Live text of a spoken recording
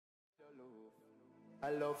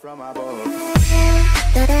Hello from above.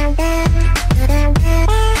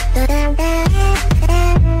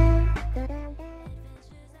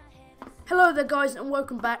 Hello there guys and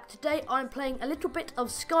welcome back. Today I'm playing a little bit of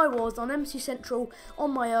Skywars on MC Central on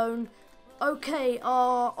my own. Okay,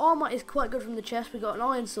 our armour is quite good from the chest. We got an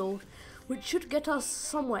iron sword, which should get us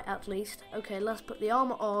somewhere at least. Okay, let's put the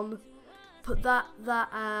armour on. Put that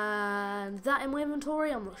and that in my inventory.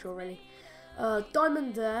 I'm not sure really.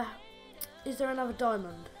 Diamond there. Is there another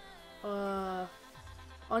diamond? I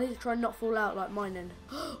need to try and not fall out like mining.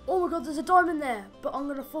 Oh my god, there's a diamond there, but I'm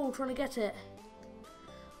gonna fall trying to get it.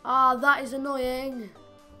 Ah, that is annoying.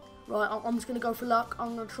 Right, I'm just gonna go for luck.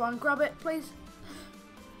 I'm gonna try and grab it, please.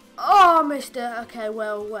 Oh, I missed it. Okay,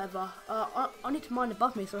 well, whatever. I need to mine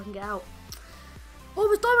above me so I can get out. Oh,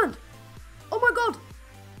 there's diamond! Oh my god!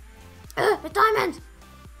 There's diamond!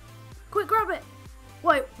 Quick, grab it!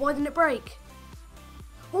 Wait, why didn't it break?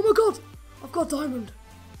 Oh my god! I've got a diamond.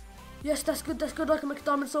 Yes, that's good. That's good. I can make a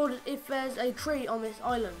diamond sword if there's a tree on this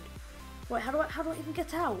island. Wait, how do I even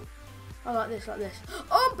get out? Oh, like this, like this.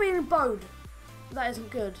 Oh, I'm being bowed. That isn't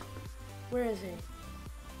good. Where is he?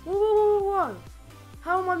 Whoa, whoa, whoa, whoa!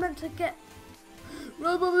 How am I meant to get?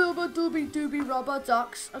 Rubber, rubber, dooby, dooby, rubber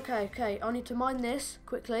ducks. Okay, okay. I need to mine this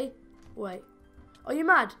quickly. Wait. Are you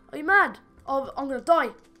mad? Are you mad? Oh, I'm gonna die.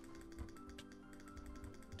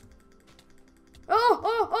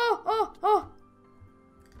 Oh!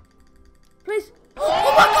 Please.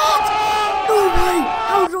 Oh my god! No way!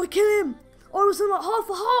 How did I kill him? I was on like half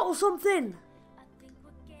a heart or something.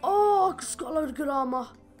 Oh, I just got a load of good armour.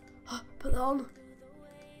 Put that on.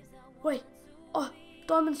 Wait. Oh,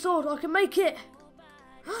 diamond sword. I can make it.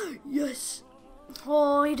 Yes.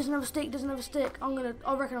 Oh, he doesn't have a stick. Doesn't have a stick.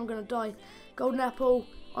 I reckon I'm gonna die. Golden apple.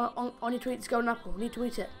 I need to eat this golden apple. I need to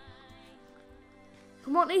eat it.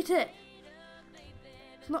 Come on, eat it.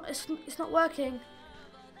 It's not working.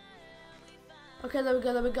 Okay, there we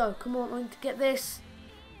go, there we go. Come on, I need to get this.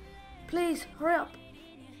 Please, hurry up.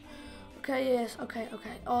 Okay, yes, okay.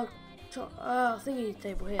 Oh, thingy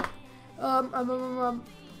table here.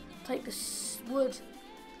 Take this wood,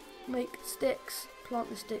 make sticks, plant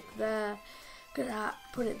the stick there. Get that,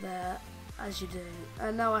 put it there, as you do.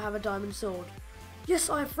 And now I have a diamond sword. Yes,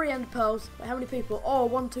 I have 3 ender pearls. Wait, how many people? Oh,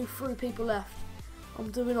 1, 2, 3 people left. I'm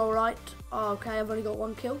doing alright. Oh, okay, I've only got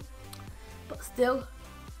 1 kill. But still.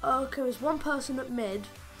 Okay, there's one person at mid.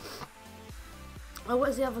 Oh,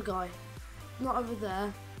 where's the other guy? Not over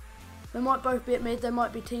there. They might both be at mid. They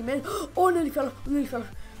might be team mid. Oh, I nearly fell off. I nearly fell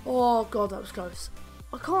off. Oh, God, that was close.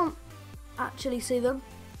 I can't actually see them.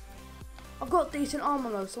 I've got decent armor,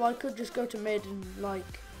 though, so I could just go to mid and,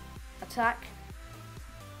 like, attack.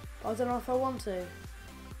 But I don't know if I want to.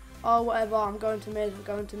 Oh, whatever. I'm going to mid. I'm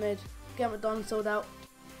going to mid. Get my diamond sword out.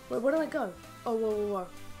 Wait, where do I go? Oh, whoa, whoa, whoa.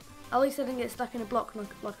 At least I didn't get stuck in a block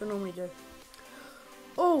like I normally do.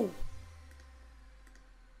 Oh!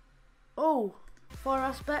 Oh! Fire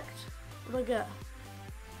aspect. What did I get?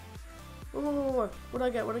 Whoa, whoa, whoa, whoa. What did I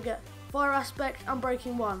get? What did I get? Fire aspect and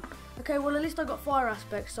breaking 1. Okay, well at least I got fire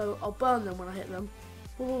aspect, so I'll burn them when I hit them.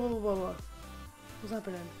 Whoa, whoa, whoa, whoa, whoa. What's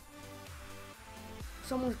happening?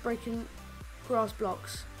 Someone's breaking grass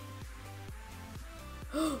blocks.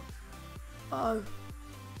 Uh-oh.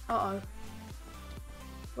 Uh-oh.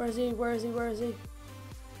 Where is he? Where is he? Where is he?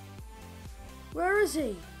 Where is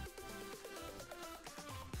he?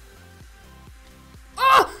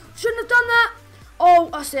 Oh! Shouldn't have done that! Oh,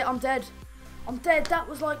 that's it. I'm dead. I'm dead. That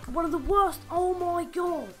was like one of the worst. Oh my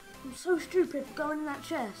god. I'm so stupid for going in that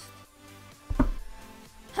chest.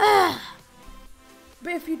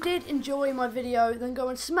 But if you did enjoy my video, then go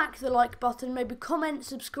and smack the like button. Maybe comment,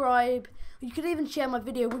 subscribe. You could even share my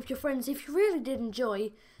video with your friends if you really did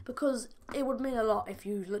enjoy, because it would mean a lot if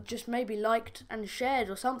you just maybe liked and shared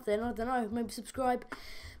or something. I don't know, maybe subscribe.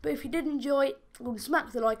 But if you did enjoy, go and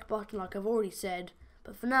smack the like button like I've already said.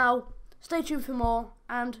 But for now, stay tuned for more,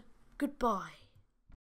 and goodbye.